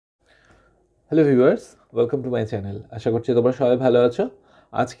Hello viewers, welcome to my channel. আশা করছি তোমরা সবাই ভালো আছো।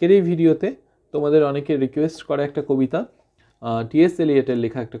 আজকের এই ভিডিওতে তোমাদের অনেকে রিকোয়েস্ট করা একটা কবিতা, টি.এস. এলিয়টের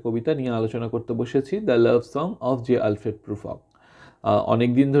লেখা একটা কবিতা নিয়ে আলোচনা করতে বসেছি, the love song of J Alfred প্রুফক। অনেক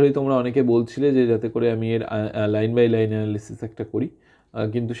দিন ধরেই তোমরা অনেকে বলছিলে যে যাতে করে আমি এর লাইন বাই লাইন অ্যানালিসিস একটা করি,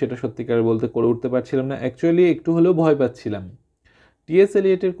 কিন্তু সেটা সত্যিকার বলতে করে উঠতে পারছিলাম না। অ্যাকচুয়ালি একটু হলেও ভয় পাচ্ছিলাম। টি.এস.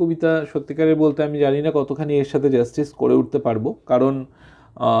 এলিয়টের কবিতা সত্যিকারের বলতে আমি জানি না কতখানি এর সাথে জাস্টিস করে উঠতে পারবো, কারণ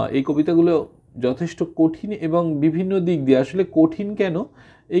এই কবিতাগুলো যথেষ্ট কঠিন এবং বিভিন্ন দিক দিয়ে, আসলে কঠিন কেন,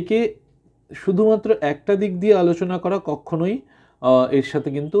 একে শুধুমাত্র একটা দিক দিয়ে আলোচনা করা কখনোই এর সাথে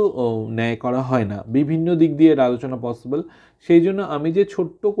কিন্তু ন্যায় করা হয় না। বিভিন্ন দিক দিয়ে এর আলোচনা পসিবল। সেই জন্য আমি যে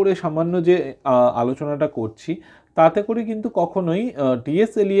ছোট্ট করে সামান্য যে আলোচনাটা করছি, তাতে করে কিন্তু কখনোই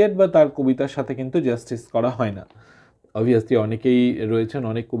টি.এস. এলিয়ট বা তার কবিতার সাথে কিন্তু জাস্টিস করা হয় না। অবভিয়াসলি অনেকেই রয়েছেন,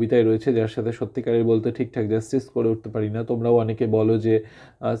 অনেক কবিতায় রয়েছে যার সাথে সত্যিকারের বলতে ঠিকঠাক জাস্টিস করে উঠতে পারি না। তোমরাও অনেকে বলো যে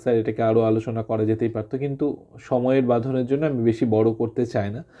স্যার এটাকে আরও আলোচনা করা যেতেই পারতো, কিন্তু সময়ের বাঁধনের জন্য আমি বেশি বড় করতে চাই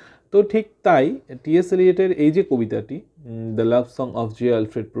না। তো ঠিক তাই টি.এস. এলিয়টের এই যে কবিতাটি, the love song of J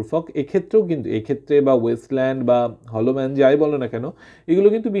Alfred প্রুফক, এক্ষেত্রেও কিন্তু এক্ষেত্রে বা ওয়েস্টল্যান্ড বা হলোম্যান যাই বলো না কেন, এগুলো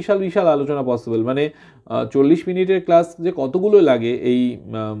কিন্তু বিশাল বিশাল আলোচনা পসিবল। মানে 40 মিনিটের ক্লাস যে কতগুলো লাগে এই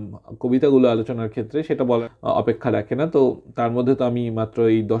কবিতাগুলো আলোচনার ক্ষেত্রে সেটা বলার অপেক্ষা রাখে না। তো তার মধ্যে তো আমি মাত্র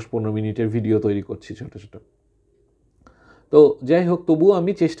এই 10-15 মিনিটের ভিডিও তৈরি করছি ছোট ছোট। তো যাই হোক, তবুও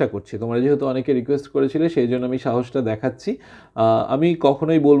আমি চেষ্টা করছি। তোমরা যেহেতু অনেকে রিকোয়েস্ট করেছিলে, সেই জন্য আমি সাহসটা দেখাচ্ছি। আমি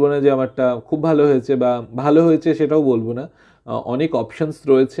কখনোই বলবো না যে আমারটা খুব ভালো হয়েছে বা ভালো হয়েছে, সেটাও বলবো না। অনেক অপশানস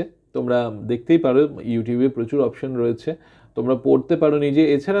রয়েছে, তোমরা দেখতেই পারো, ইউটিউবে প্রচুর অপশন রয়েছে, তোমরা পড়তে পারো নিজে।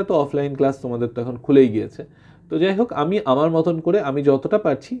 এছাড়া তো অফলাইন ক্লাস তোমাদের তো এখন খুলেই গিয়েছে। তো যাই হোক, আমি আমার মতন করে আমি যতটা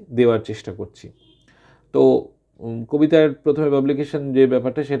পারছি দেওয়ার চেষ্টা করছি। তো কবিতার প্রথমে পাবলিকেশন যে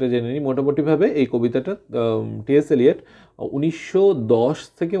ব্যাপারটা সেটা জেনে নিই। মোটামুটিভাবে এই কবিতাটা টি.এস. এলিয়ট 1910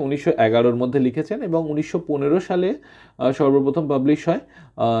 থেকে 1911-র মধ্যে লিখেছেন এবং 1915 সালে সর্বপ্রথম পাবলিশ হয়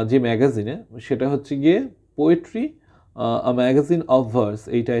যে ম্যাগাজিনে, সেটা হচ্ছে গিয়ে poetry a magazine of verse,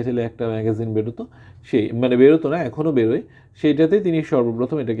 এই টাইটেলে একটা ম্যাগাজিন বেরোতো। সেই মানে বেরোতো না, এখনও বেরোয়। সেইটাতে তিনি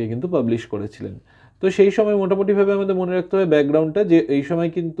সর্বপ্রথম এটাকে কিন্তু পাবলিশ করেছিলেন। তো সেই সময় মোটামুটিভাবে আমাদের মনে রাখতে হবে ব্যাকগ্রাউন্ডটা, যে এই সময়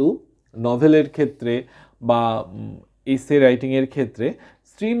কিন্তু নভেলের ক্ষেত্রে বা এসে রাইটিংয়ের ক্ষেত্রে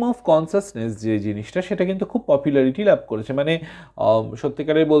স্ট্রিম অফ কনসাসনেস যে জিনিসটা, সেটা কিন্তু খুব পপুলারিটি লাভ করেছে। মানে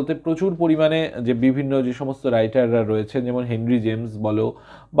সত্যিকারের বলতে প্রচুর পরিমাণে যে বিভিন্ন যে সমস্ত রাইটাররা রয়েছে, যেমন হেনরি জেমস বলো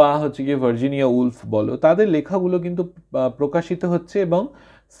বা হচ্ছে গিয়ে ভার্জিনিয়া উলফ বলো, তাদের লেখাগুলো কিন্তু প্রকাশিত হচ্ছে। এবং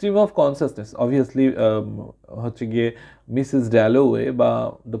স্ট্রিম অফ কনসাসনেস অবভিয়াসলি হচ্ছে গিয়ে মিসেস ড্যালোওয়ে বা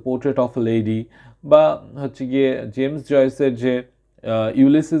the portrait of a lady, বা হচ্ছে গিয়ে জেমস জয়েসের যে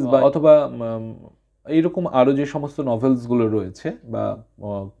ইউলিসিস, বা অথবা এইরকম আরও যে সমস্ত নভেলসগুলো রয়েছে বা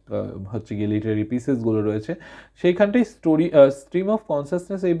হচ্ছে গিয়ে লিটারি পিসেসগুলো রয়েছে, সেইখানটাই স্ট্রিম অফ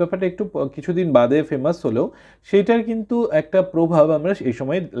কনসাসনেস এই ব্যাপারটা একটু কিছুদিন বাদে ফেমাস হলেও সেইটার কিন্তু একটা প্রভাব আমরা এই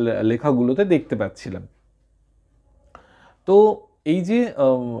সময় লেখাগুলোতে দেখতে পাচ্ছিলাম। তো এই যে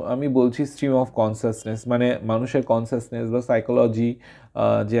আমি বলছি স্ট্রিম অফ কনসাসনেস, মানে মানুষের কনসাসনেস বা সাইকোলজি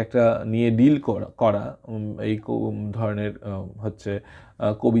যে একটা নিয়ে ডিল করা এই ধরনের হচ্ছে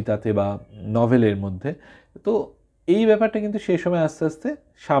কবিতাতে বা নভেলের মধ্যে। তো এই ব্যাপারটা কিন্তু সেই সময় আস্তে আস্তে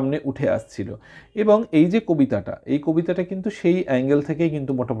সামনে উঠে আসছিল। এবং এই যে কবিতাটা, এই কবিতাটা কিন্তু সেই অ্যাঙ্গেল থেকেই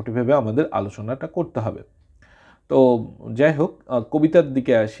কিন্তু মোটামুটিভাবে আমাদের আলোচনাটা করতে হবে। তো যাই হোক, কবিতার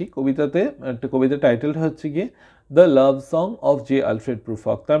দিকে আসি। কবিতার টাইটেলটা হচ্ছে গিয়ে the love song of J Alfred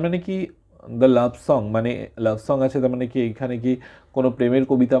প্রুফক। তার মানে কি, দ্য লাভ সং মানে লাভ সং আছে, তার মানে কি এখানে কি কোনো প্রেমের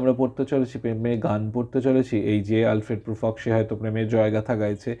কবিতা আমরা পড়তে চলেছি, প্রেমের গান পড়তে চলেছি? এই যে আলফ্রেড প্রুফক, সে হয়তো প্রেমের জয়গাথা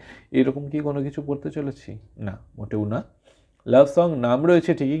গাইছে, এরকম কি কোনো কিছু পড়তে চলেছি? না, মোটেও না। লাভ সং নাম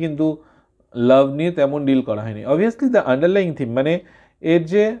রয়েছে ঠিকই, কিন্তু লাভ নিয়ে তেমন ডিল করা হয়নি। অবভিয়াসলি দ্য আন্ডারলাইং থিম, মানে এর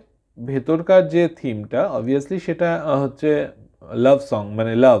যে ভেতরকার যে থিমটা, অবভিয়াসলি সেটা হচ্ছে লাভ সং,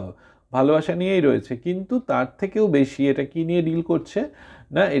 মানে লাভ, ভালোবাসা নিয়েই রয়েছে। কিন্তু তার থেকেও বেশি এটা কি নিয়ে ডিল করছে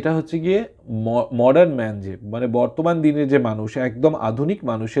না, এটা হচ্ছে গিয়ে মডার্ন ম্যান, যে মানে বর্তমান দিনের যে মানুষ, একদম আধুনিক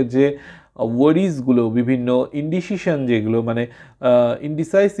মানুষের যে ওয়ারিজগুলো, বিভিন্ন ইনডিসিশন যেগুলো, মানে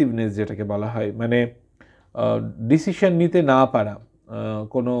ইনডিসাইসিভনেস যেটাকে বলা হয়, মানে ডিসিশন নিতে না পারা,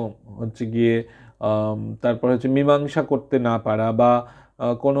 কোনো হচ্ছে গিয়ে তারপর হচ্ছে মীমাংসা করতে না পারা, বা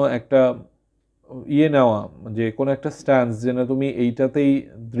কোনো একটা নেওয়া, যে কোনো একটা স্ট্যান্স, যে না তুমি এইটাতেই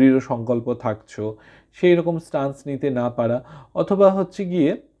দৃঢ় সংকল্প থাকছো, সেই রকম স্ট্যান্স নিতে না পারা, অথবা হচ্ছে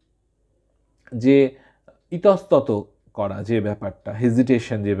গিয়ে যে ইতস্তত করা যে ব্যাপারটা,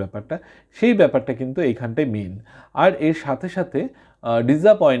 হেজিটেশন যে ব্যাপারটা, সেই ব্যাপারটা কিন্তু এইখানটায় মেন। আর এর সাথে সাথে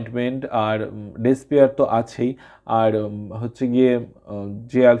ডিসঅ্যাপয়েন্টমেন্ট আর ডেসপেয়ার তো আছেই। আর হচ্ছে গিয়ে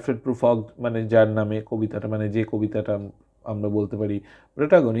যে আলফ্রেড প্রুফক, মানে যার নামে কবিতাটা, মানে যে কবিতাটা আমরা বলতে পারি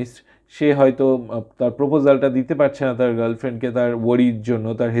প্রোটাগনিস্ট, সে হয়তো তার প্রপোজালটা দিতে পারছে না তার গার্লফ্রেন্ডকে তার ওয়ারির জন্য,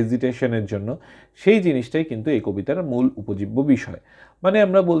 তার হেজিটেশনের জন্য, সেই জিনিসটাই কিন্তু এই কবিতার মূল উপজীব্য বিষয়। মানে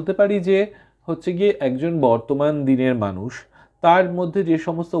আমরা বলতে পারি যে হচ্ছে গিয়ে একজন বর্তমান দিনের মানুষ, তার মধ্যে যে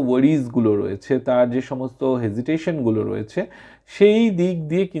সমস্ত ওয়ারিজগুলো রয়েছে, তার যে সমস্ত হেজিটেশনগুলো রয়েছে, সেই দিক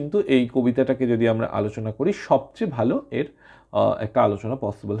দিয়ে কিন্তু এই কবিতাটাকে যদি আমরা আলোচনা করি সবচেয়ে ভালো এর একটা আলোচনা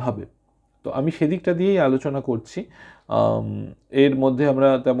পসিবল হবে। তো আমি সেদিকটা দিয়েই আলোচনা করছি। এর মধ্যে আমরা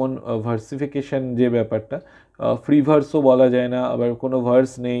তেমন ভার্সিফিকেশন যে ব্যাপারটা, ফ্রি ভার্সও বলা যায় না, আবার কোনো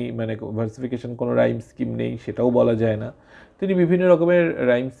ভার্স নেই, মানে ভার্সিফিকেশন কোনো রাইম স্কিম নেই সেটাও বলা যায় না। তিনি বিভিন্ন রকমের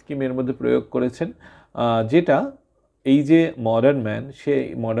রাইম স্কিম এর মধ্যে প্রয়োগ করেছেন, যেটা এই যে মডার্ন ম্যান, সেই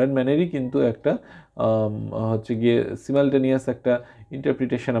মডার্ন ম্যানেরই কিন্তু একটা হচ্ছে গিয়ে সিমালটেনিয়াস একটা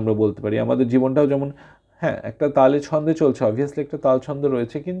ইন্টারপ্রিটেশন আমরা বলতে পারি। আমাদের জীবনটাও যেমন হ্যাঁ একটা তালে ছন্দে চলছে, অবভিয়াসলি একটা তাল ছন্দ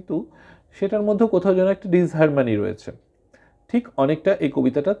রয়েছে, কিন্তু সেটার মধ্যেও কোথাও যেন একটা ডিসহারমানি রয়েছে। ঠিক অনেকটা এই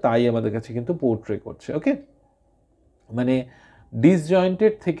কবিতাটা তাই আমাদের কাছে কিন্তু পোর্ট্রে করছে। ওকে, মানে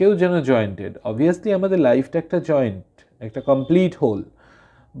ডিসজয়েন্টেড থেকেও যেন জয়েন্টেড। অবভিয়াসলি আমাদের লাইফটা একটা জয়েন্ট, একটা complete whole,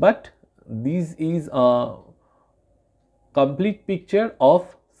 but this is a complete picture of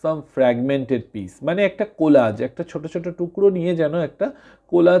some fragmented piece, মানে একটা কোলাজ, একটা ছোট ছোট টুকরো নিয়ে যেন একটা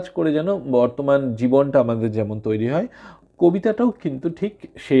কোলাজ করে যেন বর্তমান জীবনটা আমাদের যেমন তৈরি হয়, কবিতাটাও কিন্তু ঠিক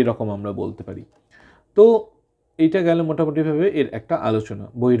সেই রকম আমরা বলতে পারি। তো এইটা গেল মোটামুটিভাবে এর একটা আলোচনা,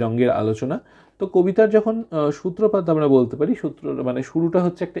 বহিরঙ্গের আলোচনা। তো কবিতার যখন সূত্রপাত আমরা বলতে পারি, সূত্র মানে শুরুটা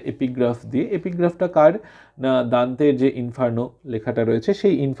হচ্ছে একটা এপিগ্রাফ দিয়ে। এপিগ্রাফটা কার না, দান্তের যে ইনফার্নো লেখাটা রয়েছে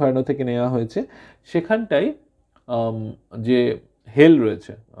সেই ইনফার্নো থেকে নেওয়া হয়েছে। সেখানটাই যে হেল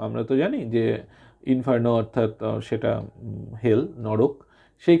রয়েছে, আমরা তো জানি যে ইনফার্নো অর্থাৎ সেটা হেল, নরক,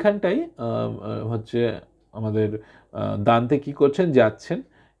 সেইখানটাই হচ্ছে আমাদের দান্তে কি করছেন, যাচ্ছেন,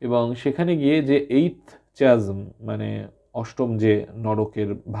 এবং সেখানে গিয়ে যে এইথ চ্যাজম মানে অষ্টম যে নরকের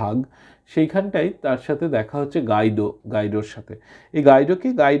ভাগ, সেইখানটাই তার সাথে দেখা হচ্ছে গাইডোর সাথে। এই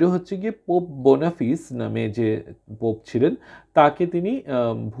গাইডো হচ্ছে গিয়ে পোপ বোনাফিস নামে যে পোপ ছিলেন, তাকে তিনি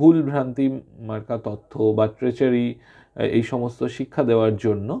ভুল ভ্রান্তি মার্কা তথ্য বা ট্রেচারি এই সমস্ত শিক্ষা দেওয়ার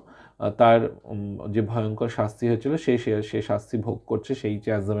জন্য তার যে ভয়ঙ্কর শাস্তি হয়েছিল সে শাস্তি ভোগ করছে সেই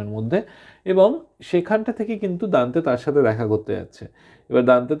চ্যাজমের মধ্যে, এবং সেখানটা থেকে কিন্তু দান্তে তার সাথে দেখা করতে যাচ্ছে। এবার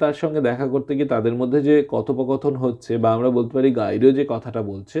দান্তে তার সঙ্গে দেখা করতে গিয়ে তাদের মধ্যে যে কথোপকথন হচ্ছে, বা আমরা বলতে পারি গাইডো যে কথাটা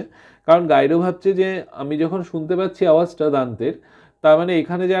বলছে, কারণ গাইডো ভাবছে যে আমি যখন শুনতে পাচ্ছি আওয়াজটা দান্তের, তার মানে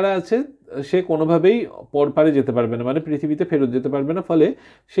এখানে যারা আছে সে কোনোভাবেই পরপারে যেতে পারবে না, মানে পৃথিবীতে ফেরত যেতে পারবে না। ফলে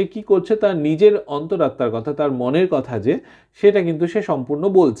সে কি করছে, তার নিজের অন্তরাত্মার কথা, তার মনের কথা যে সেটা কিন্তু সে সম্পূর্ণ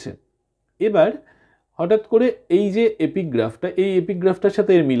বলছে। এবার হঠাৎ করে এই যে এপিগ্রাফটা, এই এপিগ্রাফটার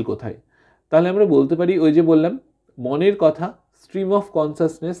সাথে এর মিল কোথায়? তাহলে আমরা বলতে পারি ওই যে বললাম মনের কথা, স্ট্রিম অফ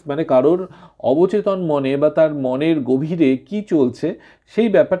কনসাসনেস, মানে কারোর অবচেতন মনে বা তার মনের গভীরে কি চলছে সেই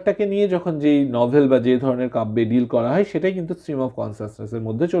ব্যাপারটাকে নিয়ে যখন যেই নভেল বা যে ধরনের কাব্যে ডিল করা হয়, সেটাই কিন্তু স্ট্রিম অফ কনসাসনেসের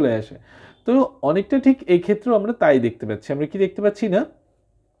মধ্যে চলে আসে। তো অনেকটা ঠিক এই ক্ষেত্রেও আমরা তাই দেখতে পাচ্ছি। আমরা কি দেখতে পাচ্ছি না,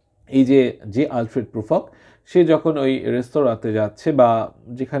 এই যে আলফ্রেড প্রুফক, সে যখন ওই রেস্তোরাঁতে যাচ্ছে বা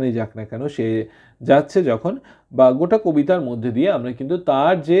যেখানেই যাক না কেন সে যাচ্ছে যখন, বা গোটা কবিতার মধ্যে দিয়ে আমরা কিন্তু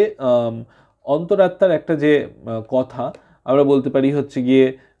তার যে অন্তরাত্মার একটা যে কথা আমরা বলতে পারি হচ্ছে গিয়ে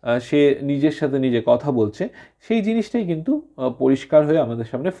সে নিজের সাথে নিজে কথা বলছে, সেই জিনিসটাই কিন্তু পরিষ্কার হয়ে আমাদের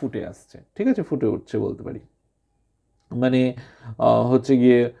সামনে ফুটে আসছে, ঠিক আছে, ফুটে উঠছে বলতে পারি। মানে হচ্ছে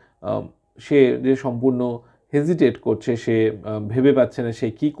গিয়ে সে যে সম্পূর্ণ হেজিটেট করছে, সে ভেবে পাচ্ছে না সে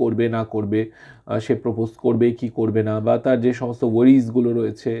কি করবে না করবে, সে প্রপোজ করবে কি করবে না, বা তার যে সমস্ত ওয়ারিজগুলো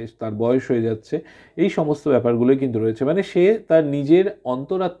রয়েছে, তার বয়স হয়ে যাচ্ছে, এই সমস্ত ব্যাপারগুলোই কিন্তু রয়েছে। মানে সে তার নিজের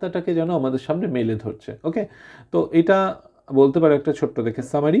অন্তরাত্মাটাকে যেন আমাদের সামনে মেলে ধরছে। ওকে, তো এটা বলতে পারে একটা ছোট্ট দেখে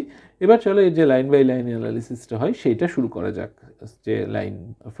সামারি। এবার চলো এই যে লাইন বাই লাইন অ্যানালিসিসটা হয় সেইটা শুরু করা যাক, যে লাইন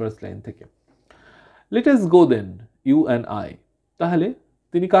ফার্স্ট লাইন থেকে। Let us go then you and I. তাহলে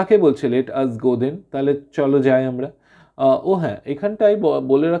তিনি কাকে বলছে, লেট আস গো দেন, তাহলে চলো যাই আমরা। ও হ্যাঁ, এখানটায়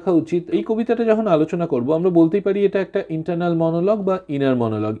বলে রাখা উচিত, এই কবিতাটা যখন আলোচনা করব আমরা বলতেই পারি এটা একটা ইন্টারনাল মনোলগ বা ইনার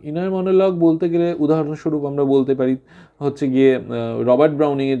মনোলগ। ইনার মনোলগ বলতে গেলে উদাহরণস্বরূপ আমরা বলতে পারি হচ্ছে গিয়ে রবার্ট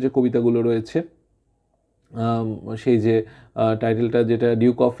ব্রাউনিংয়ের যে কবিতাগুলো রয়েছে, সেই যে টাইটেলটা যেটা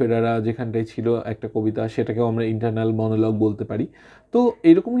ডিউক অফ ফেরারা যেখানটায় ছিল একটা কবিতা, সেটাকেও আমরা ইন্টারনাল মনোলগ বলতে পারি। তো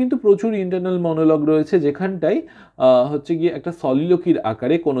এরকম কিন্তু প্রচুর ইন্টারনাল মনোলগ রয়েছে যেখানটায় হচ্ছে গিয়ে একটা সলিলোকির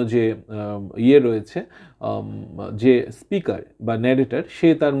আকারে কোনো যে ইয়ে রয়েছে, যে স্পিকার বা ন্যারেটর, সে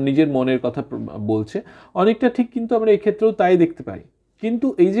তার নিজের মনের কথা বলছে। অনেকটা ঠিক কিন্তু আমরা এক্ষেত্রেও তাই দেখতে পাই। কিন্তু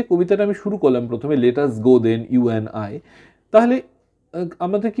এই যে কবিতাটা আমি শুরু করলাম প্রথমে, let us go then you and I, তাহলে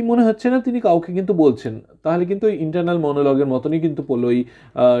আমাদের কি মনে হচ্ছে না তিনি কাউকে কিন্তু বলছেন, তাহলে কিন্তু ওই ইন্টারনাল মনোলগের মতনই কিন্তু পড়লো। ওই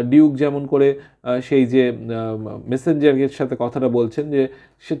ডিউক যেমন করে সেই যে মেসেঞ্জারের সাথে কথাটা বলছেন যে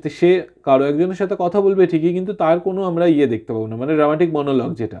সে কারো একজনের সাথে কথা বলবে ঠিকই, কিন্তু তার কোনো আমরা দেখতে পাবো না, মানে ড্রামাটিক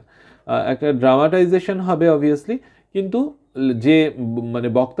মনোলগ যেটা একটা ড্রামাটাইজেশন হবে অবভিয়াসলি, কিন্তু যে মানে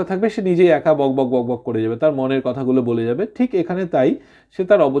বক্তা থাকবে সে নিজেই একা বক বক বক বক করে যাবে, তার মনের কথাগুলো বলে যাবে। ঠিক এখানে তাই, সে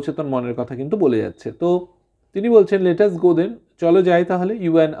তার অবচেতন মনের কথা কিন্তু বলে যাচ্ছে। তো তিনি বলছেন লেট আস গো দেন, চলো যাই তাহলে,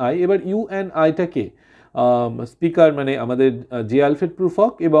 ইউ অ্যান্ড আই। এবার ইউ অ্যান্ড আইটা কে? স্পিকার মানে আমাদের যে আলফ্রেড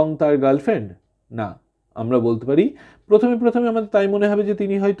প্রুফক এবং তার গার্লফ্রেন্ড? না, আমরা বলতে পারি প্রথমে আমাদের তাই মনে হবে যে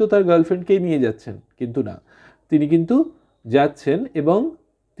তিনি হয়তো তার গার্লফ্রেন্ডকেই নিয়ে যাচ্ছেন, কিন্তু না, তিনি কিন্তু যাচ্ছেন এবং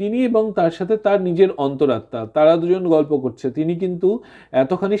তিনি এবং তার সাথে তার নিজের অন্তরাত্মা, তারা দুজন গল্প করছে। তিনি কিন্তু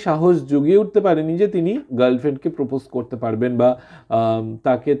এতখানি সাহস জুগিয়ে উঠতে পারেনি যে তিনি গার্লফ্রেন্ডকে প্রপোজ করতে পারবেন বা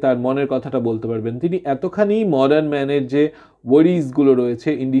তাকে তার মনের কথাটা বলতে পারবেন। তিনি এতখানি মডার্ন ম্যানের যে ওয়ারিজগুলো রয়েছে,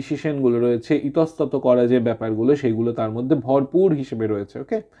 ইনডিসিশনগুলো রয়েছে, ইতস্তত করা যে ব্যাপারগুলো, সেগুলো তার মধ্যে ভরপুর হিসেবে রয়েছে।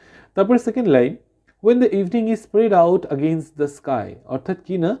 ওকে, তারপর second line, when the evening is spread out against the sky, অর্থাৎ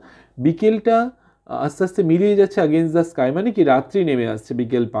কি না, বিকেলটা আস্তে আস্তে মিলিয়ে যাচ্ছে against the sky, মানে কি রাত্রি নেমে আসছে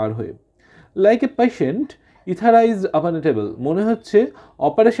বিকেল পার হয়ে। like a patient ইথারাইজড upon a table, মনে হচ্ছে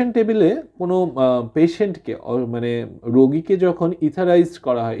অপারেশন টেবিলে কোনো পেশেন্টকে মানে রোগীকে যখন ইথারাইজড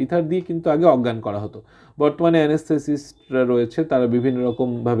করা হয়, ইথার দিয়ে কিন্তু আগে অজ্ঞান করা হতো, বর্তমানে অ্যানেস্থেসিস্টরা রয়েছে, তারা বিভিন্ন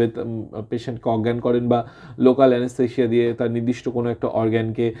রকমভাবে পেশেন্টকে অজ্ঞান করেন বা লোকাল অ্যানেস্থেসিয়া দিয়ে তার নির্দিষ্ট কোনো একটা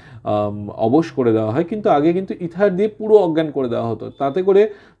অর্গ্যানকে অবশ করে দেওয়া হয়, কিন্তু আগে কিন্তু ইথার দিয়ে পুরো অজ্ঞান করে দেওয়া হতো, তাতে করে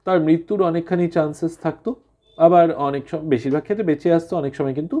তার মৃত্যুর অনেকখানি চান্সেস থাকতো। আবার অনেক সময়, বেশিরভাগ ক্ষেত্রে বেঁচে আসতো, অনেক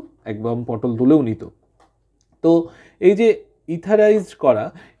সময় কিন্তু একদম পটল তুলেও নিত। তো এই যে ইথারাইজ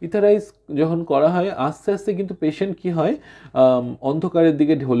যখন করা হয়, আস্তে আস্তে কিন্তু পেশেন্ট কি হয়, অন্ধকারের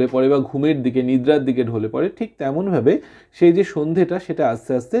দিকে ঢলে পড়ে বা ঘুমের দিকে, নিদ্রার দিকে ঢলে পড়ে। ঠিক তেমনভাবে সেই যে সন্ধেটা, সেটা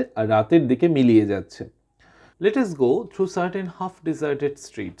আস্তে আস্তে রাতের দিকে মিলিয়ে যাচ্ছে। Let us go through certain half deserted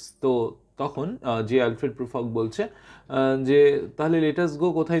streets. তো তখন যে আলফ্রেড প্রুফক বলছে যে তাহলে লেট আস গো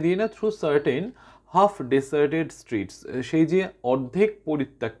কোথায় দিয়ে না, through certain half deserted streets, সেই যে অর্ধেক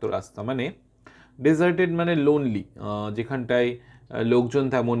পরিত্যক্ত রাস্তা, মানে ডেজার্টেড মানে লোনলি, যেখানটায় লোকজন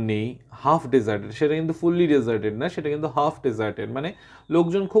তেমন নেই। হাফ ডেজার্টেড, সেটা কিন্তু ফুললি ডেজার্টেড না, সেটা কিন্তু হাফ ডেজার্টেড, মানে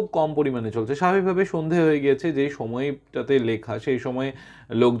লোকজন খুব কম পরিমাণে চলছে। স্বাভাবিকভাবে সন্ধে হয়ে গিয়েছে, যেই সময়টাতে লেখা, সেই সময়ে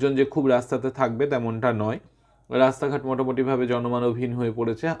লোকজন যে খুব রাস্তাতে থাকবে তেমনটা নয়। রাস্তাঘাট মোটামুটিভাবে জনমানবহীন হয়ে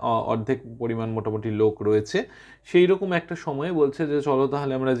পড়েছে, অর্ধেক পরিমাণ মোটামুটি লোক রয়েছে। সেই রকম একটা সময়ে বলছে যে চলো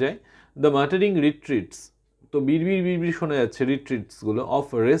তাহলে আমরা যাই। দ্য মাটারিং রিট্রিটস, তো বিড়বিড় শোনা যাচ্ছে রিট্রিটসগুলো, অফ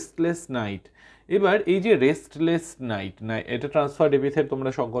রেস্টলেস নাইট। এবার এই যে রেস্টলেস নাইট, এটা ট্রান্সফার্ড এপিথেট,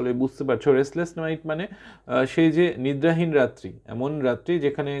 তোমরা সকলে বুঝতে পারছো। রেস্টলেস নাইট মানে সেই যে নিদ্রাহীন রাত্রি, এমন রাত্রি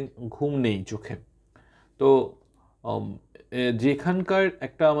যেখানে ঘুম নেই চোখে। তো যেখানকার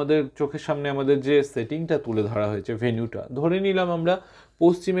একটা আমাদের চোখের সামনে আমাদের যে সেটিংটা তুলে ধরা হয়েছে, ভেন্যুটা ধরে নিলাম আমরা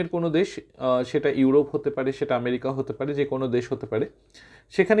পশ্চিমের কোনো দেশ, সেটা ইউরোপ হতে পারে, সেটা আমেরিকা হতে পারে, যে কোনো দেশ হতে পারে।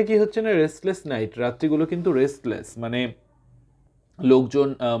 সেখানে কি হচ্ছে না, রেস্টলেস নাইট, রাত্রিগুলো কিন্তু রেস্টলেস, মানে লোকজন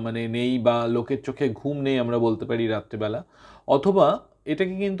মানে নেই বা লোকের চোখে ঘুম নেই আমরা বলতে পারি রাত্রিবেলা। অথবা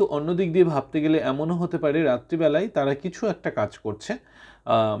এটাকে কিন্তু অন্য দিক দিয়ে ভাবতে গেলে এমনও হতে পারে রাত্রিবেলায় তারা কিছু একটা কাজ করছে,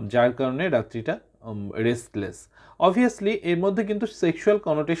 যার কারণে রাত্রিটা রেস্টলেস। অবভিয়াসলি এর মধ্যে কিন্তু সেক্সুয়াল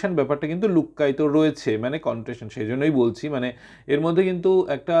কনোটেশন ব্যাপারটা কিন্তু লুক্কায়িত রয়েছে, মানে কনোটেশন, সেই জন্যই বলছি, মানে এর মধ্যে কিন্তু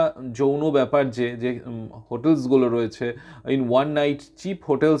একটা যৌন ব্যাপার, যে হোটেলসগুলো রয়েছে, ইন ওয়ান নাইট চিপ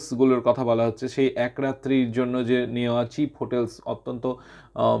হোটেলসগুলোর কথা বলা হচ্ছে, সেই এক রাত্রির জন্য যে নেওয়া চিপ হোটেলস, অত্যন্ত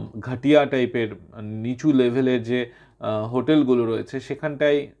ঘাটিয়া টাইপের নিচু লেভেলের যে হোটেলগুলো রয়েছে,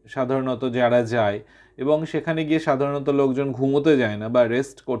 সেখানটায় সাধারণত যারা যায়, এবং সেখানে গিয়ে সাধারণত লোকজন ঘুমোতে যায় না বা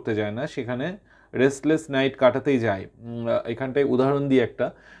রেস্ট করতে যায় না, সেখানে রেস্টলেস নাইট কাটাতেই যায়। এখানটায় উদাহরণ দিয়ে একটা,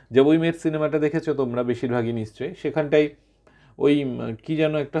 যে ওই মেট সিনেমাটা দেখেছো তোমরা বেশিরভাগই নিশ্চয়ই, সেখানটায় ওই কি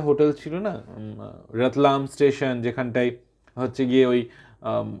যেন একটা হোটেল ছিল না, রতলাম স্টেশন, যেখানটায় হচ্ছে গিয়ে ওই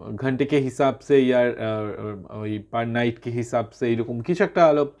ঘন্टे के हिसाब से या ওই পার নাইট के हिसाब से এরকম কিছু একটা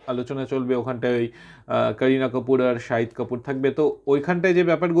আলোচনা চলবে। ওখানটায় ওই করিনা কাপুর আর শাহিদ কাপুর থাকবে। তো ওইখানটায় যে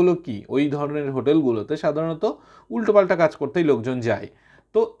ব্যাপারগুলো কি, ওই ধরনের হোটেলগুলোতে সাধারণত উল্টোপাল্টা কাজ করতেই লোকজন যায়।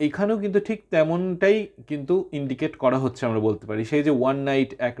 তো এখানেও কিন্তু ঠিক তেমনটাই কিন্তু ইন্ডিকেট করা হচ্ছে, আমরা বলতে পারি, সেই যে ওয়ান নাইট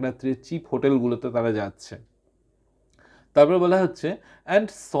এক রাত্রির চিপ হোটেলগুলোতে তারা যাচ্ছে। তারপরে বলা হচ্ছে and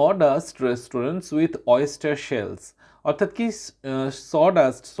সডাস্ট restaurants with oyster shells, অর্থাৎ কি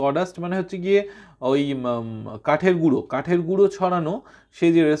সডাস্ট মানে হচ্ছে গিয়ে ওই কাঠের গুঁড়ো ছড়ানো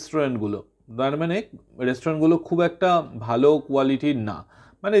সেই যে রেস্টুরেন্টগুলো, তার মানে রেস্টুরেন্টগুলো খুব একটা ভালো কোয়ালিটির না,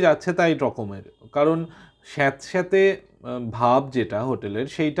 মানে যাচ্ছে তাই রকমের। কারণ স্যাঁতস্যাঁতে ভাব যেটা হোটেলের,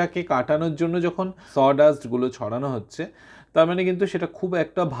 সেইটাকে কাটানোর জন্য যখন সডাস্টগুলো ছড়ানো হচ্ছে, তার মানে কিন্তু সেটা খুব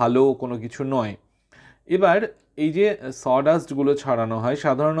একটা ভালো কোনো কিছু নয়। এবার এই যে সডাস্টগুলো ছড়ানো হয়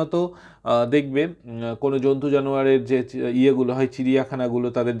সাধারণত দেখবে কোনো জন্তু জানোয়ারের যে ইয়েগুলো হয়, চিড়িয়াখানাগুলো,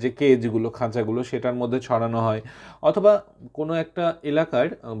 তাদের যে কেজগুলো, খাঁচাগুলো, সেটার মধ্যে ছড়ানো হয়, অথবা কোনো একটা এলাকার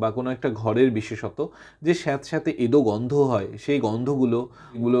বা কোনো একটা ঘরের বিশেষত যে স্যাঁতস্যাঁতে এদো গন্ধ হয়, সেই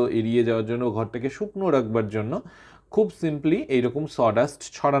গন্ধগুলো এড়িয়ে যাওয়ার জন্য, ঘরটাকে শুকনো রাখবার জন্য খুব সিম্পলি এইরকম সডাস্ট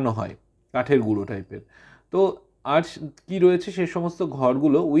ছড়ানো হয়, কাঠের গুঁড়ো টাইপের। তো আর কি রয়েছে সে সমস্ত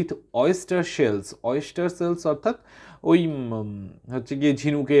ঘরগুলো উইথ অয়েস্টার শেলস অর্থাৎ ওই হচ্ছে গিয়ে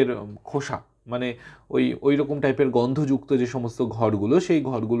ঝিনুকের খোসা, মানে ওই রকম টাইপের গন্ধযুক্ত যে সমস্ত ঘরগুলো, সেই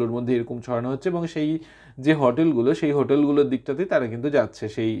ঘরগুলোর মধ্যে এরকম ছড়ানো হচ্ছে, এবং সেই যে হোটেলগুলো, সেই হোটেলগুলোর দিকটাতেই তারা কিন্তু যাচ্ছে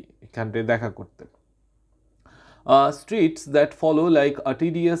সেইখানটায় দেখা করতে। Streets that follow like a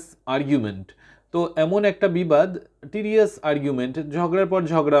tedious argument. তো এমন একটা বিবাদ, টিডিয়াস আর্গুমেন্ট, ঝগড়ার পর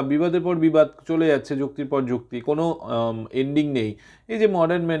ঝগড়া, বিবাদের পর বিবাদ চলে যাচ্ছে, যুক্তির পর যুক্তি, কোনো এন্ডিং নেই। এই যে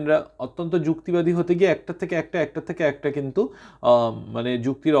মডার্ন ম্যানরা অত্যন্ত যুক্তিবাদী হতে গিয়ে একটা থেকে একটা কিন্তু মানে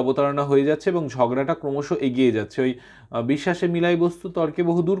যুক্তির অবতারণা হয়ে যাচ্ছে, এবং ঝগড়াটা ক্রমশ এগিয়ে যাচ্ছে। ওই বিশ্বাসে মিলাই বস্তু তর্কে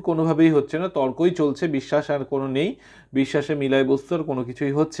বহুদূর কোনোভাবেই হচ্ছে না, তর্কই চলছে, বিশ্বাস আর কোনো নেই, বিশ্বাসে মিলাই বস্তু আর কোনো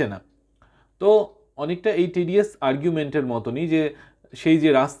কিছুই হচ্ছে না। তো অনেকটা এই টিডিয়াস আর্গুমেন্টের মতনই, যে সেই যে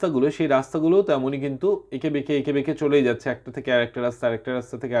রাস্তাগুলো, সেই রাস্তাগুলোও তেমনই কিন্তু এঁকে বেঁকে চলেই যাচ্ছে, একটা থেকে আরেকটা রাস্তা, আরেকটা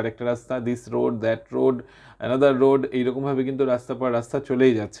রাস্তা থেকে আরেকটা রাস্তা, this road, that road, another road, এইরকমভাবে কিন্তু রাস্তা পর রাস্তা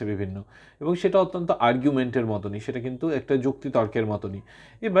চলেই যাচ্ছে বিভিন্ন, এবং সেটা অত্যন্ত আর্গুমেন্টের মতনই, সেটা কিন্তু একটা যুক্তিতর্কের মতনই।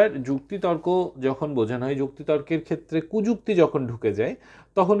 এবার যুক্তিতর্ক যখন বোঝানো হয়, যুক্তিতর্কের ক্ষেত্রে কুযুক্তি যখন ঢুকে যায়,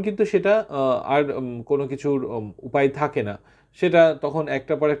 তখন কিন্তু সেটা আর কোনো কিছুর উপায় থাকে না, সেটা তখন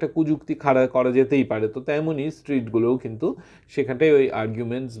একটা পর একটা কুযুক্তি খাড়া করা যেতেই পারে। তো তেমনই স্ট্রিটগুলোও কিন্তু সেখানটায় ওই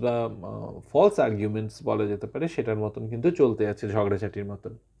আর্গুমেন্টস বা ফলস আর্গুমেন্টস বলা যেতে পারে, সেটার মতন কিন্তু চলতে আছে, ঝগড়াঝাটির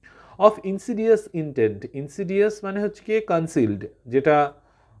মতন। অফ ইনসিডিয়াস ইন্টেন্ট, ইনসিডিয়াস মানে হচ্ছে কি কনসিলড, যেটা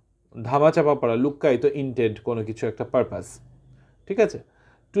ধামাচাপা পড়া, লুক্কায়িত, ইন্টেন্ট কোনো কিছু একটা পারপাস, ঠিক আছে।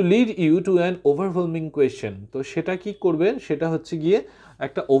 To lead you to an overwhelming question, তো সেটা কি করবে, সেটা হচ্ছে গিয়ে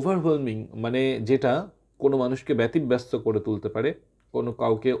একটা ওভারওয়েলমিং, মানে যেটা কোনো মানুষকে ব্যতিব্যস্ত করে তুলতে পারে, কোনো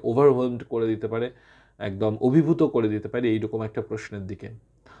কাউকে ওভারওয়েলমড করে দিতে পারে, একদম অভিভূত করে দিতে পারে এইরকম একটা প্রশ্নের দিকে।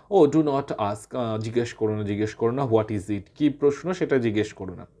 ও ডু নট আস্ক, জিজ্ঞেস করো না হোয়াট ইজ ইট, কী প্রশ্ন সেটা জিজ্ঞেস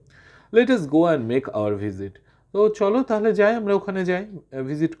করো না। Let us go and make our visit, তো চলো তাহলে যাই, আমরা ওখানে যাই,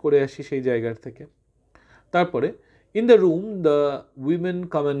 ভিজিট করে আসি সেই জায়গার থেকে। তারপরে in the room the women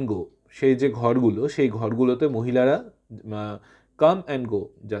come and go, সেই যে ঘরগুলো, সেই ঘরগুলোতে মহিলারা কাম অ্যান্ড গো,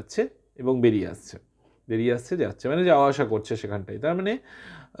 যাচ্ছে এবং বেরিয়ে আসছে যাচ্ছে, মানে যাওয়া আসা করছে সেখানটায়। তার মানে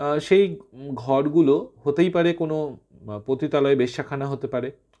সেই ঘরগুলো হতেই পারে কোনো পতিতালয়, বেশ্যাখানা হতে পারে,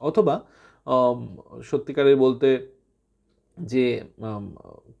 অথবা সত্যিকারের বলতে যে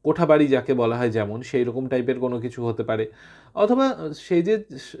কোঠাবাড়ি যাকে বলা হয় যেমন, সেই রকম টাইপের কোনো কিছু হতে পারে, অথবা সেই যে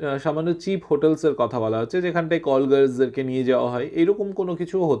সামান্য চিপ হোটেলসের কথা বলা হচ্ছে, যেখানটায় কল গার্লসদেরকে নিয়ে যাওয়া হয়, এইরকম কোনো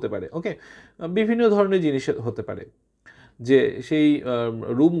কিছুও হতে পারে। ওকে, বিভিন্ন ধরনের জিনিস হতে পারে, যে সেই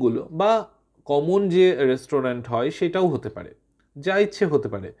রুমগুলো, বা কমন যে রেস্টুরেন্ট হয় সেটাও হতে পারে, যা ইচ্ছে হতে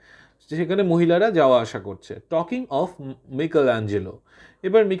পারে, সেখানে মহিলারা যাওয়া আসা করছে। টকিং অফ মিকেল অ্যাঞ্জেলো,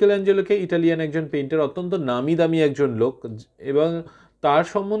 এবার মিকেল অ্যাঞ্জেলোকে ইটালিয়ান একজন পেইন্টার, অত্যন্ত নামি দামি একজন লোক, এবং তার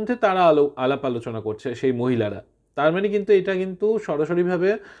সম্বন্ধে তারা আলাপ আলোচনা করছে সেই মহিলারা। তার মানে কিন্তু এটা কিন্তু সরাসরিভাবে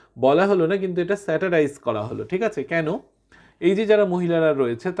বলা হলো না, কিন্তু এটা স্যাটারাইজ করা হলো, ঠিক আছে। কেন? এই যে যারা মহিলারা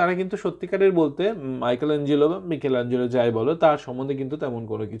রয়েছে, তারা কিন্তু সত্যিকারের বলতে মাইকেল অ্যাঞ্জেলো বা মিকেল অ্যাঞ্জেলো যাই বলো, তার সম্বন্ধে কিন্তু তেমন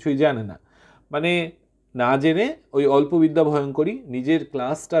কোনো কিছুই জানে না, মানে না জেনে ওই অল্প বিদ্যা ভয়ঙ্করী নিজের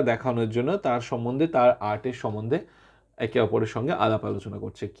ক্লাসটা দেখানোর জন্য তার সম্বন্ধে, তার আর্টের সম্বন্ধে একে অপরের সঙ্গে আলাপ আলোচনা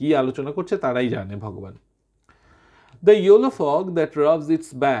করছে। কি আলোচনা করছে তারাই জানে, ভগবান। The yellow fog that rubs its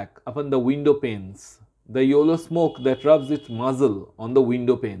back upon the window panes, the yellow smoke that rubs its muzzle on the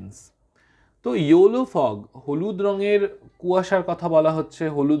window panes. তো ইয়েলো ফগ, হলুদ রঙের কুয়াশার কথা বলা হচ্ছে,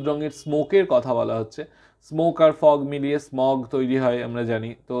 হলুদ রঙের স্মোকের কথা বলা হচ্ছে। স্মোক আর ফগ মিলিয়ে স্মগ তৈরি হয় আমরা জানি,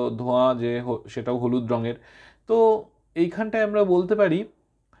 তো ধোঁয়া যে সেটাও হলুদ রঙের। তো এইখানটায় আমরা বলতে পারি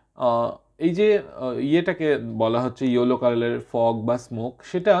এই যে ইয়েটাকে বলা হচ্ছে ইয়েলো কালারের ফগ বা স্মোক,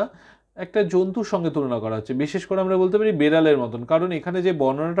 সেটা একটা জন্তুর সঙ্গে তুলনা করা হচ্ছে, বিশেষ করে আমরা বলতে পারি বেড়ালের মতন, কারণ এখানে যে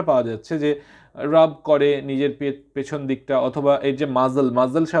বর্ণনাটা পাওয়া যাচ্ছে যে রাব করে নিজের পেছন দিকটা, অথবা এই যে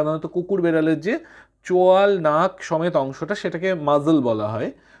মাজল সাধারণত কুকুর বেড়ালের যে চোয়াল নাক সমেত অংশটা, সেটাকে মাজল বলা হয়।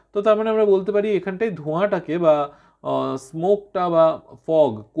 তো তার মানে আমরা বলতে পারি এখানটায় ধোঁয়াটাকে বা স্মোকটা বা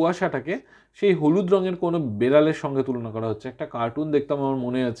ফগ কুয়াশাটাকে সেই হলুদ রঙের কোনো বেড়ালের সঙ্গে তুলনা করা হচ্ছে। একটা কার্টুন দেখতাম আমার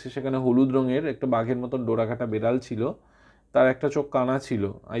মনে আছে, সেখানে হলুদ রঙের একটা বাঘের মতন ডোরাকাটা বেড়াল ছিল, তার একটা চোখ কানা ছিল,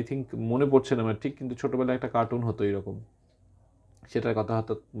 আই থিঙ্ক মনে পড়ছে না আমার ঠিক, কিন্তু ছোটোবেলায় একটা কার্টুন হতো এরকম, সেটার কথা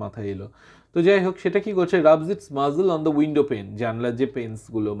হঠাৎ মাথায় এলো। তো যাই হোক, সেটা কি করছে, রাবস it's মাজল on the window pen, জানলার যে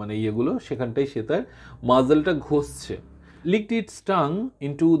পেন্সগুলো মানে ইয়েগুলো, সেখানটায় সে তার মাজলটা ঘষছে। Leaked it's tongue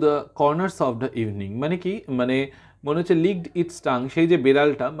into the corners of the evening, মানে কি, মানে মনে হচ্ছে লিকড ইটস টাং, সেই যে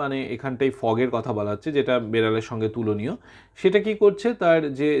বেড়ালটা, মানে এখানটায় ফগের কথা বলা হচ্ছে যেটা বেড়ালের সঙ্গে তুলনীয়, সেটা কি করছে, তার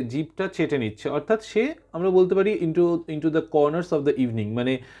যে জিভটা চেটে নিচ্ছে, অর্থাৎ সে আমরা বলতে পারি into the corners of the evening,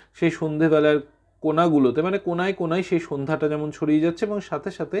 মানে সেই সন্ধেবেলার কোনাগুলোতে, মানে কোনায় কোনায় সেই সন্ধ্যাটা যেমন ছড়িয়ে যাচ্ছে, এবং সাথে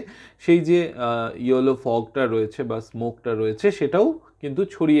সাথে সেই যে ইয়েলো ফগটা রয়েছে বা স্মোকটা রয়েছে সেটাও কিন্তু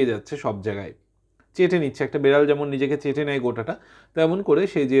ছড়িয়ে যাচ্ছে সব জায়গায়, চেটে নিচ্ছে। একটা বেড়াল যেমন নিজেকে চেটে নেয় গোটাটা, তেমন করে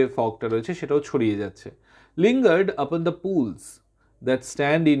সেই যে ফগটা রয়েছে সেটাও ছড়িয়ে যাচ্ছে। Lingered upon the pools that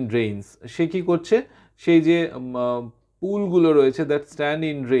stand in ড্রেইনস, সে কী করছে, সেই যে পুলগুলো রয়েছে দ্যাট স্ট্যান্ড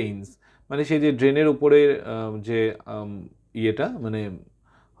ইন ড্রেইনস, মানে সেই যে ড্রেনের উপরে যে ইয়েটা মানে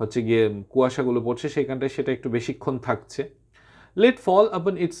হচ্ছে গিয়ে কুয়াশাগুলো পড়ছে সেইখানটায়, সেটা একটু বেশিক্ষণ থাকছে। লেট ফল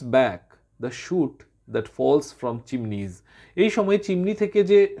আপন it's back the shoot that false from চিমনিজ, এই সময় চিমনি থেকে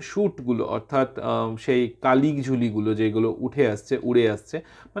যে শুটগুলো, অর্থাৎ সেই কালি ঝুলিগুলো যেগুলো উঠে আসছে, উড়ে আসছে,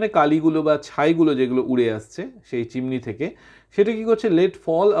 মানে কালিগুলো বা ছাইগুলো যেগুলো উড়ে আসছে সেই চিমনি থেকে, সেটা কি করছে, লেট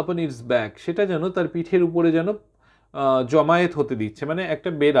ফল আপন ইটস ব্যাক, সেটা যেন তার পিঠের উপরে যেন জমায়েত হতে দিচ্ছে। মানে একটা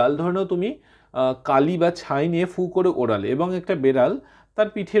বেড়াল, ধরে নাও তুমি কালি বা ছাই নিয়ে ফু করে ওড়ালে, এবং একটা বেড়াল তার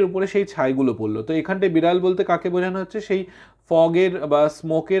পিঠের উপরে সেই ছাইগুলো পড়লো, তো এখানটায় বিড়াল বলতে কাকে বোঝানো হচ্ছে, সেই ফগের বা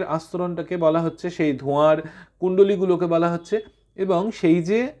স্মোকের আস্তরণটাকে বলা হচ্ছে, সেই ধোঁয়ার কুণ্ডলীগুলোকে বলা হচ্ছে, এবং সেই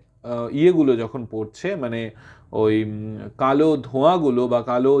যে ইয়েগুলো যখন পড়ছে, মানে ওই কালো ধোঁয়াগুলো বা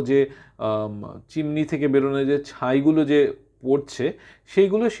কালো যে চিমনি থেকে বেরোনো যে ছাইগুলো যে পড়ছে,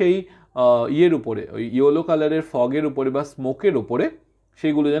 সেইগুলো সেই ইয়ের উপরে, ওই ইয়েলো কালারের ফগের উপরে বা স্মোকের উপরে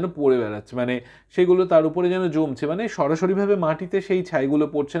সেইগুলো যেন পড়ে বেড়াচ্ছে, মানে সেগুলো তার উপরে যেন জমছে, মানে সরাসরিভাবে মাটিতে সেই ছাইগুলো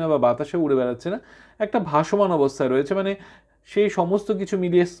পড়ছে না বা বাতাসে উড়ে বেড়াচ্ছে না, একটা ভাসমান অবস্থায় রয়েছে। মানে সেই সমস্ত কিছু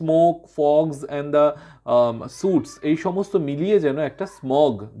মিলিয়ে স্মোক, ফগস অ্যান্ড দ্য স্যুটস, এই সমস্ত মিলিয়ে যেন একটা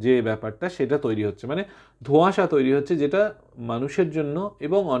স্মগ যে ব্যাপারটা সেটা তৈরি হচ্ছে, মানে ধোঁয়াশা তৈরি হচ্ছে, যেটা মানুষের জন্য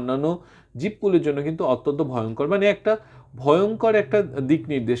এবং অন্যান্য জীবকুলের জন্য কিন্তু অত্যন্ত ভয়ঙ্কর, মানে একটা ভয়ঙ্কর একটা দিক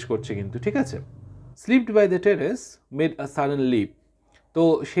নির্দেশ করছে কিন্তু, ঠিক আছে। Slipped by the terrace made a sudden lip, তো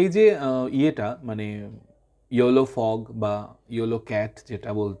সেই যে ইয়েটা মানে ইয়েলো ফগ বা ইয়েলো ক্যাট যেটা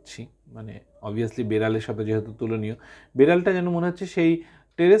বলছি, মানে অবভিয়াসলি বেড়ালের সাথে যেহেতু তুলনীয়, বেড়ালটা যেন মনে হচ্ছে সেই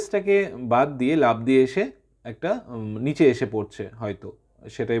টেরেসটাকে বাদ দিয়ে লাফ দিয়ে এসে একটা নিচে এসে পড়ছে হয়তো,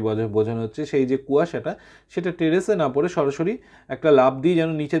 সেটাই বোঝানো হচ্ছে, সেই যে কুয়াশাটা সেটা টেরেসে না পড়ে সরাসরি একটা লাফ দিয়ে যেন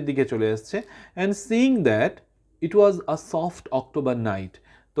নিচের দিকে চলে আসছে। And seeing that it was a soft October night,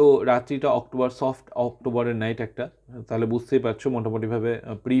 তো রাত্রিটা সফট অক্টোবরের নাইট একটা, তাহলে বুঝতেই পারছো মোটামুটিভাবে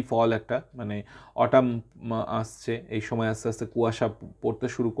প্রি ফল একটা, মানে অটাম আসছে, এই সময় আস্তে আস্তে কুয়াশা পড়তে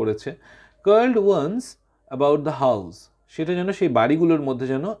শুরু করেছে। কার্লড ওয়ান্স অ্যাবাউট দ্য হাউস, সেটা যেন সেই বাড়িগুলোর মধ্যে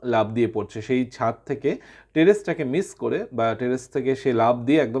যেন লাফ দিয়ে পড়ছে, সেই ছাদ থেকে টেরেসটাকে মিস করে বা টেরেস থেকে সে লাফ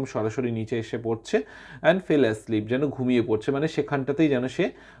দিয়ে একদম সরাসরি নিচে এসে পড়ছে। অ্যান্ড ফেল অ্যাসলিপ, যেন ঘুমিয়ে পড়ছে, মানে সেখানটাতেই যেন সে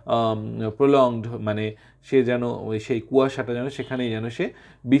প্রলংড, মানে সে যেন ওই সেই কুয়াশাটা যেন সেখানেই যেন সে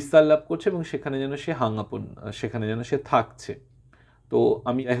বিস্তার লাভ করছে, এবং সেখানে যেন সে হাঙ্গাপন, সেখানে যেন সে থাকছে। তো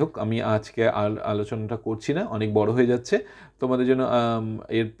আমি যাই হোক, আমি আজকে আলোচনাটা করছি না, অনেক বড় হয়ে যাচ্ছে, তোমাদের জন্য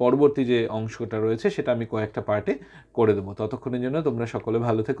এর পরবর্তী যে অংশটা রয়েছে সেটা আমি কয়েকটা পার্টে করে দেবো। ততক্ষণের জন্য তোমরা সকলে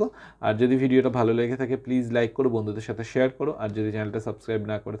ভালো থেকো, আর যদি ভিডিওটা ভালো লেগে থাকে প্লিজ লাইক করো, বন্ধুদের সাথে শেয়ার করো, আর যদি চ্যানেলটা সাবস্ক্রাইব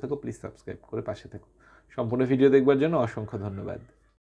না করে থাকো প্লিজ সাবস্ক্রাইব করে পাশে থেকো। সম্পূর্ণ ভিডিও দেখবার জন্য অসংখ্য ধন্যবাদ।